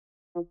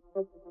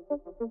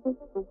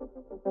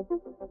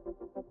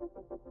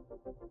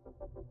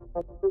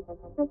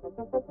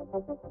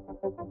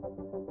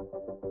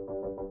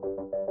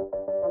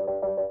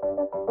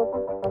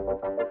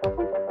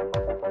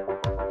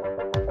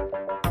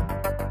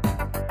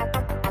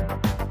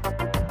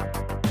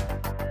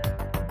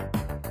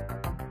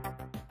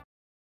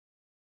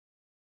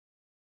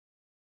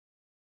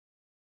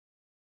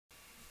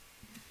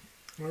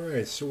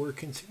Alright, so we're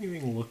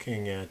continuing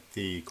looking at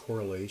the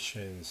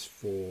correlations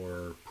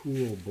for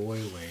pool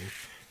boiling,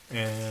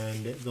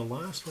 and the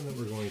last one that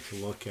we're going to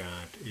look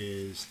at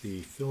is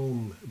the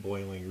film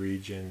boiling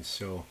region.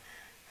 So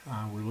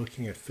we're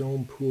looking at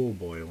film pool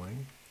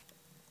boiling,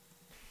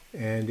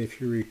 and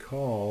if you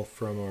recall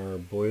from our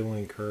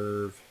boiling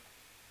curve,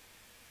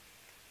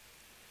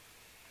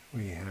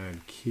 we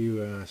had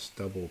QS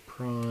double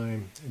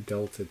prime,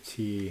 delta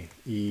T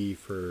E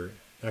for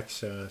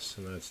excess,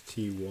 and that's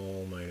T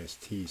wall minus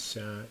T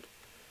sat.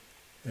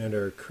 And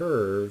our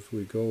curve,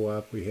 we go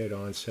up, we hit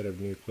onset of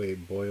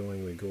nucleate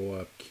boiling, we go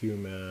up Q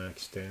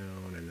max,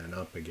 down, and then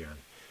up again.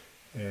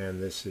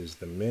 And this is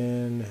the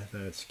min,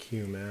 that's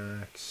Q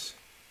max,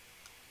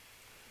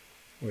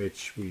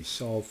 which we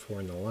solved for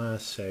in the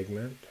last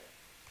segment.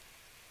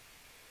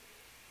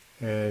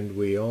 And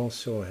we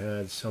also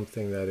had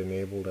something that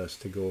enabled us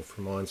to go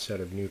from onset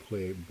of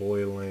nucleate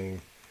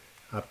boiling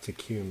up to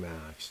Q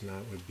max, and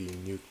that would be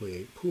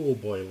nucleate pool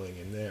boiling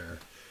in there,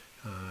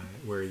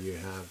 where you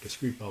have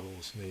discrete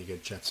bubbles and then you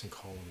get jets and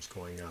columns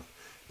going up.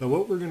 But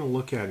what we're going to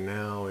look at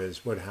now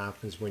is what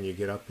happens when you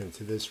get up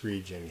into this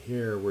region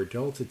here, where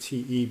delta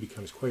TE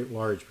becomes quite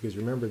large, because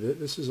remember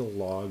that this is a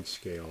log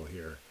scale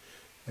here,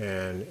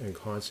 and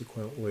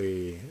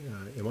consequently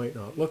it might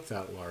not look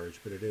that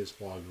large, but it is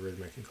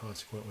logarithmic, and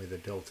consequently the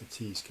delta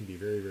t's can be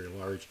very, very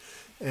large.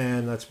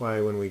 And that's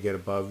why when we get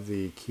above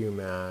the Q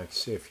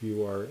max, if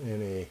you are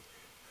in a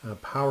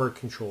power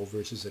control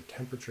versus a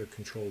temperature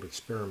controlled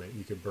experiment,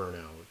 you could burn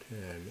out,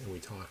 and we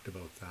talked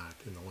about that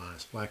in the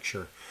last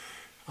lecture.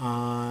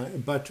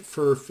 But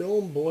for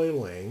film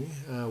boiling,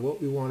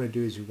 what we want to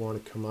do is we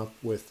want to come up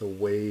with a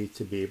way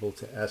to be able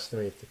to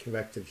estimate the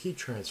convective heat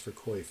transfer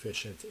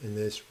coefficient in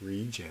this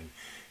region.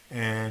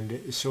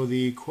 And so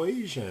the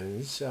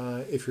equations,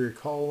 if you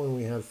recall when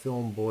we have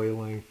film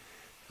boiling,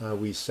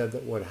 we said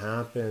that what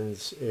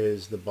happens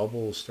is the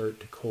bubbles start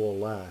to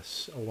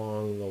coalesce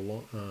along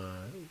the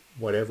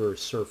whatever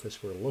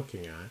surface we're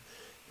looking at,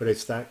 but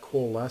it's that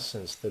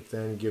coalescence that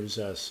then gives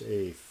us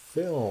a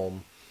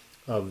film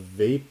of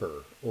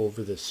vapor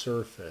over the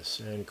surface,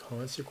 and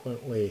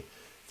consequently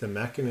the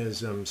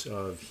mechanisms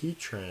of heat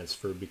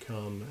transfer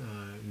become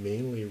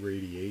mainly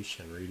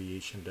radiation.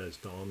 Radiation does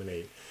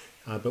dominate,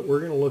 but we're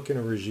going to look in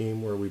a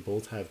regime where we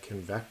both have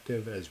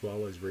convective as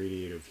well as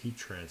radiative heat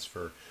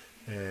transfer,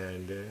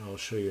 and I'll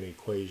show you an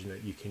equation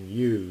that you can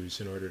use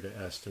in order to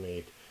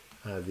estimate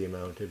the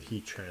amount of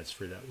heat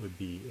transfer that would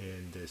be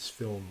in this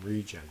film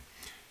region.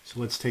 So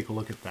let's take a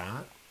look at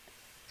that.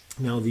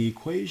 Now the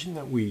equation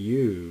that we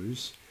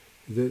use,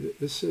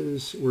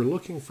 we're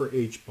looking for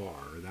H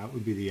bar. That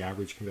would be the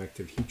average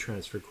convective heat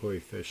transfer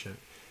coefficient.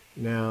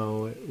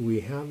 Now we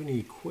have an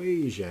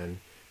equation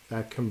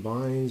that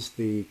combines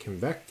the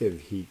convective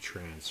heat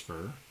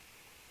transfer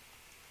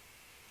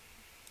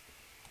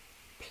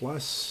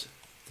plus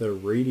the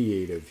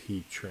radiative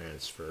heat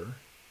transfer,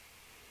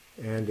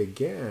 and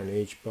again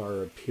H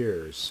bar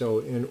appears. So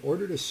in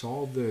order to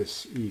solve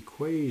this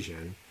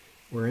equation,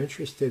 we're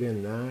interested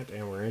in that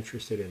and we're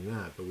interested in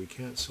that, but we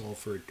can't solve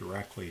for it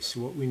directly. So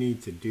what we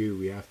need to do,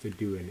 we have to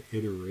do an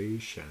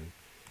iteration.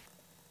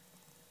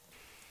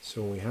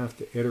 So we have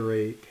to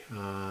iterate,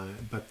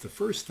 but the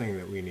first thing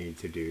that we need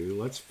to do,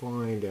 let's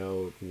find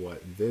out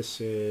what this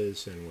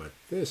is and what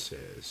this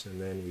is, and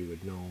then we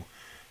would know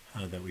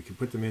that we can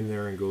put them in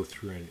there and go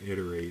through and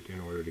iterate in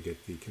order to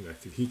get the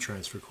convective heat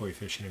transfer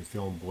coefficient in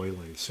film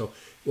boiling. So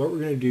what we're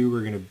going to do,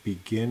 we're going to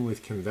begin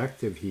with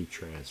convective heat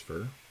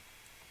transfer.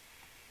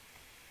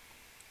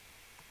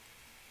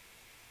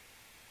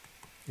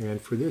 And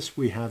for this,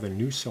 we have a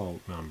Nusselt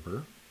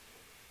number.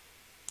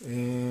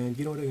 And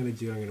you know what I'm going to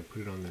do? I'm going to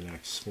put it on the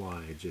next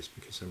slide just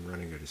because I'm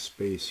running out of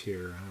space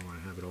here. I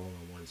want to have it all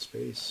in one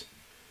space.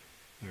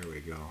 There we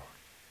go.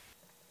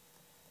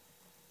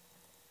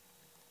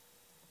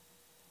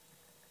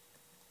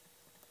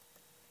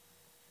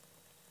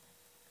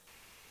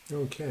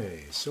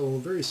 Okay, so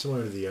very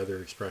similar to the other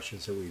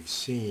expressions that we've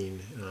seen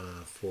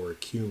for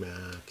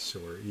Qmax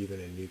or even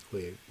in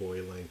nucleate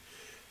boiling.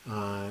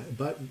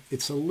 But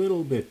it's a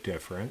little bit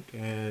different,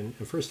 and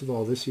first of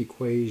all, this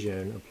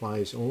equation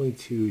applies only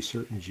to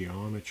certain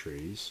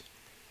geometries.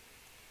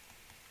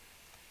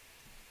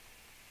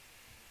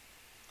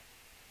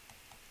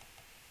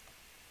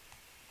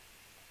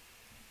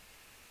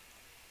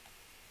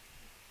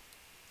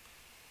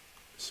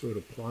 So it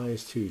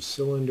applies to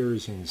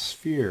cylinders and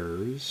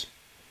spheres,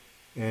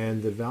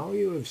 and the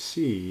value of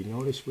C,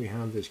 notice we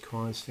have this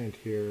constant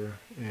here,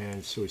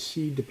 and so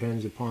C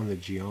depends upon the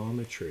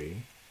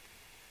geometry.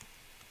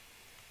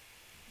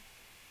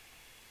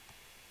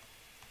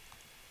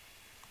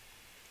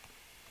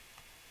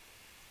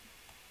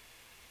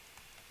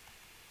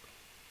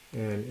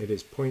 and it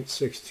is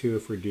 0.62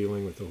 if we're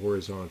dealing with a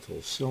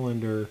horizontal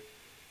cylinder,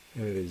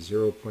 and it is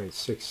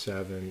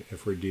 0.67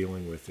 if we're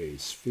dealing with a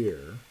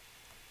sphere.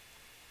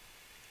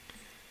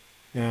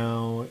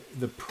 Now,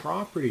 the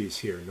properties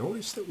here,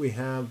 notice that we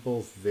have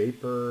both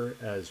vapor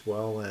as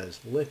well as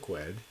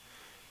liquid.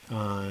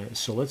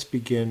 So let's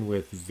begin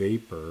with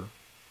vapor.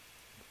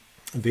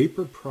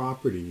 Vapor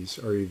properties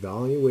are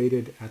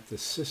evaluated at the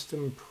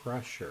system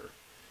pressure,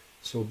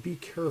 so be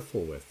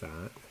careful with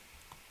that.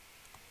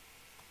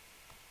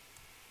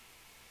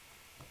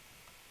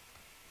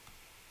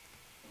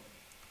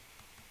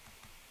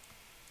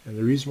 And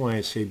the reason why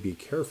I say be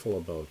careful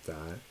about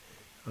that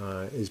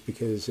is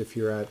because if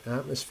you're at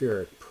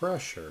atmospheric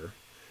pressure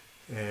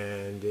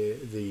and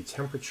the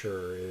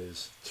temperature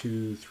is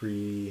 2,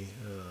 3,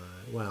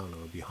 well, no,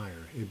 it'd be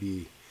higher. It'd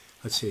be,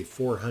 let's say,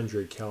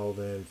 400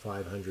 Kelvin,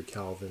 500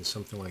 Kelvin,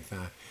 something like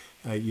that.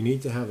 You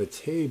need to have a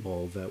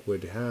table that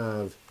would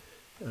have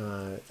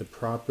the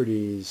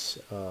properties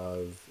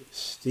of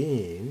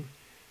steam,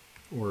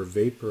 or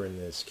vapor in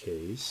this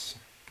case,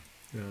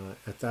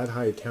 at that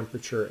high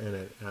temperature and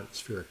at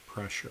atmospheric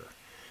pressure.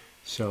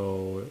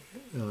 So,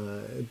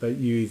 but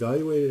you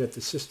evaluate it at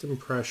the system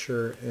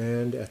pressure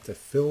and at the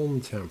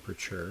film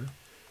temperature,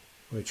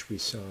 which we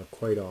saw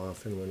quite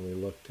often when we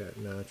looked at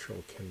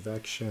natural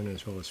convection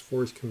as well as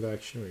forced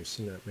convection. We've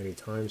seen that many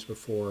times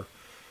before.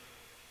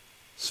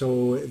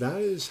 So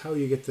that is how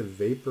you get the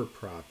vapor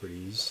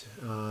properties.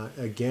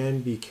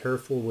 Again, be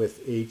careful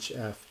with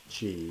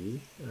HFG.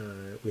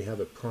 We have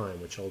a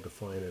prime, which I'll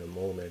define in a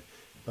moment.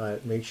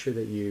 But make sure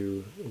that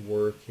you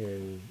work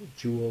in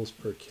joules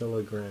per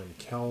kilogram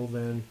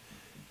Kelvin.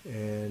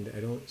 And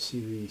I don't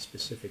see the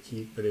specific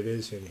heat, but it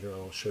is in here.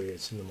 I'll show you.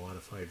 It's in the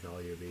modified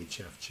value of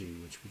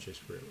HFG, which we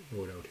just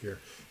wrote out here.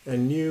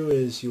 And nu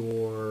is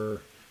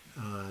your,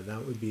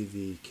 that would be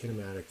the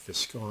kinematic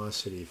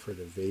viscosity for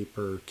the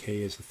vapor. K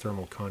is the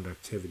thermal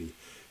conductivity.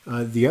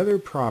 The other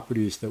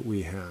properties that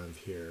we have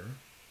here,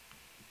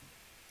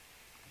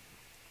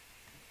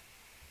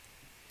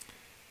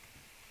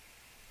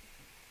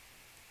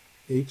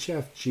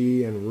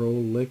 HFG and rho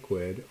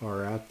liquid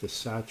are at the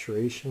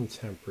saturation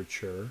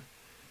temperature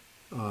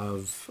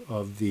of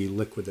the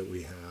liquid that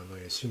we have. I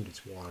assumed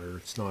it's water.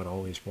 It's not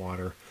always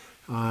water.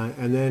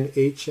 And then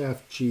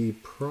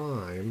HFG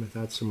prime,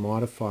 that's a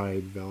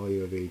modified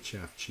value of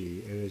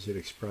HFG, and is it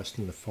expressed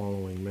in the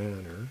following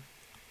manner?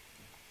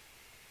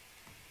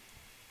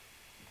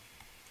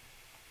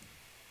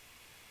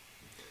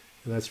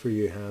 And that's where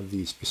you have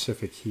the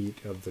specific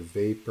heat of the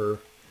vapor,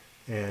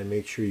 and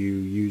make sure you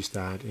use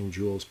that in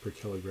joules per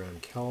kilogram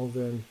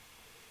Kelvin,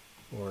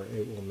 or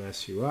it will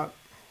mess you up.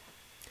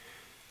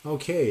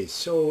 Okay,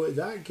 so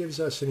that gives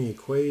us an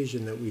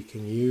equation that we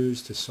can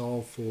use to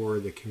solve for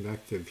the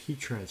convective heat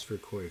transfer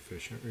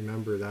coefficient.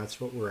 Remember, that's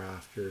what we're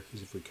after,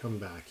 because if we come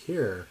back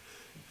here,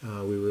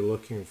 we were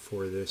looking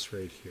for this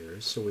right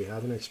here. So we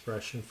have an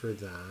expression for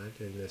that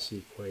in this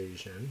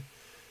equation.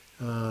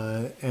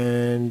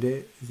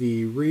 And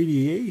the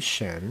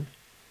radiation,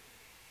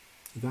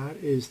 that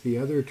is the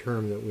other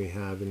term that we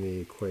have in the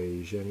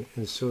equation.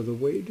 And so the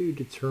way to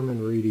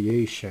determine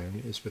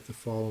radiation is with the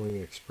following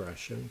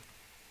expression.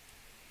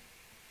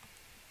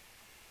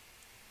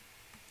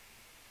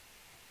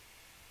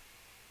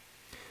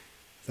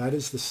 That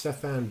is the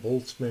Stefan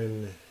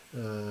Boltzmann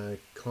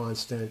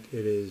constant.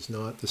 It is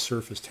not the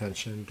surface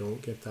tension.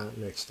 Don't get that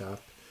mixed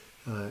up.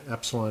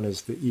 Epsilon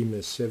is the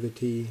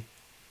emissivity.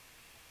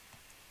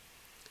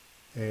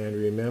 And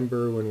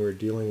remember, when we're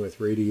dealing with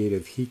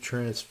radiative heat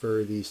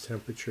transfer, these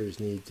temperatures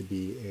need to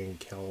be in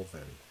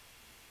Kelvin.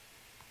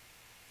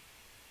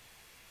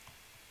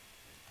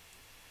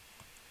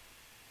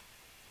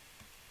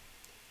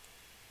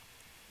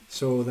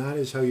 So that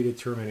is how you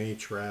determine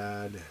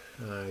HRAD.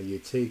 You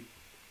take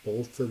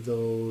both of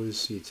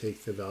those, you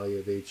take the value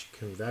of H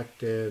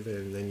convective,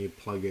 and then you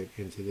plug it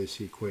into this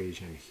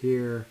equation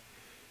here.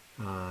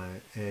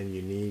 And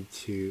you need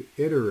to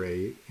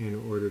iterate in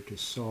order to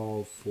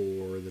solve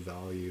for the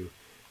value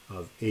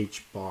of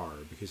H bar,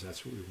 because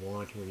that's what we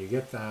want. And when you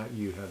get that,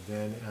 you have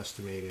then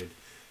estimated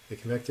the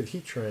convective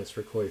heat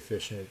transfer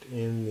coefficient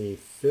in the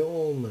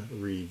film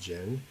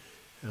region,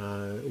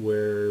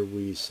 where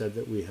we said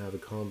that we have a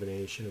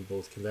combination of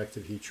both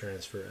convective heat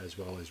transfer as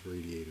well as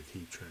radiative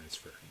heat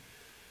transfer.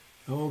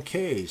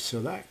 Okay, so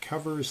that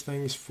covers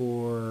things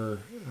for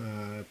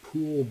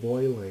pool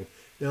boiling.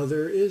 Now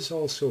there is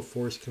also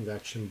forced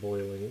convection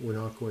boiling. We're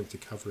not going to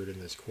cover it in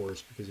this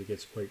course because it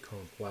gets quite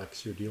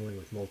complex. You're dealing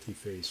with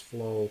multi-phase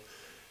flow,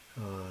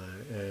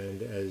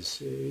 and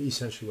as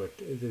essentially what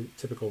the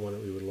typical one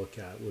that we would look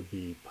at would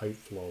be pipe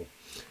flow.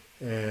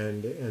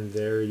 And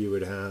there you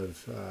would have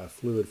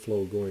fluid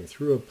flow going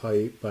through a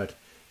pipe, but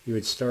you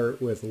would start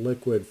with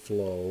liquid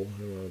flow.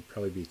 It would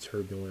probably be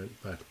turbulent,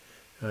 but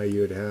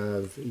you would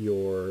have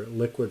your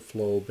liquid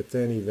flow, but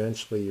then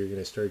eventually you're going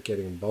to start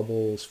getting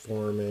bubbles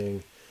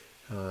forming,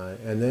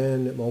 and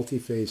then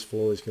multi-phase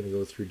flow is going to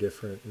go through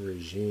different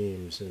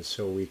regimes, and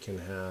so we can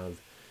have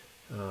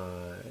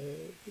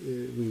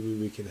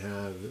we can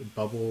have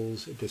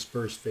bubbles,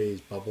 dispersed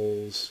phase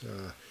bubbles,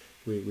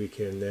 We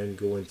can then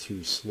go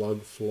into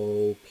slug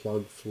flow,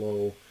 plug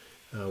flow,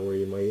 where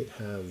you might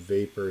have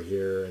vapor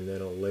here and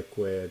then a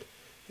liquid,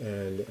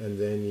 and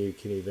then you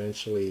can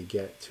eventually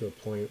get to a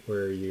point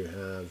where you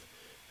have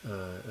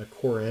a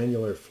core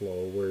annular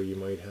flow where you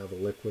might have a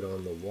liquid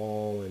on the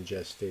wall and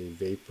just a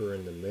vapor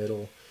in the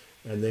middle,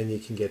 and then you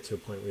can get to a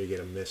point where you get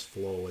a mist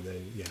flow and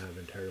then you have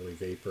entirely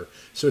vapor.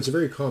 So it's a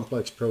very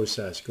complex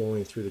process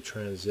going through the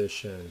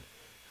transition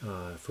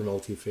for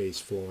multi-phase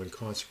flow, and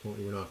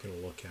consequently we're not going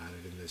to look at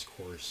it in this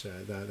course.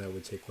 That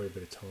would take quite a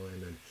bit of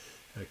time, and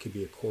it could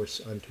be a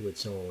course unto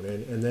its own.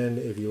 And then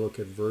if you look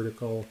at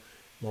vertical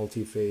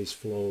multi-phase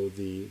flow,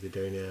 the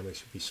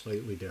dynamics would be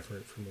slightly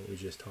different from what we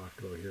just talked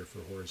about here for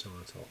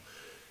horizontal.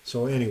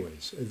 So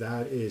anyways,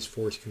 that is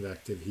force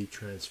convective heat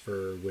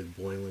transfer with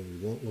boiling.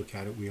 We won't look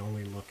at it. We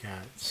only look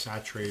at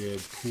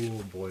saturated,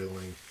 cool,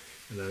 boiling,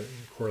 and the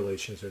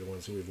correlations are the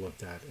ones that we've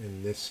looked at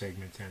in this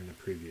segment and the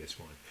previous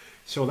one.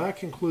 So that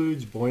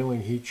concludes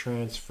boiling heat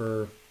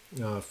transfer.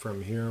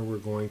 From here, we're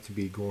going to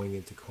be going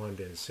into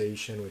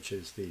condensation, which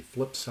is the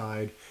flip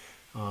side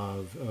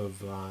of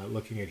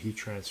looking at heat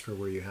transfer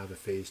where you have a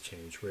phase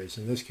change. Whereas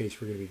in this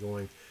case, we're going to be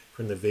going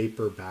from the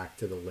vapor back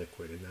to the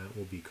liquid, and that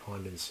will be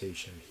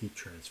condensation heat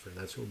transfer. And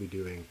that's what we'll be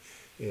doing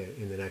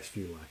in the next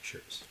few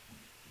lectures.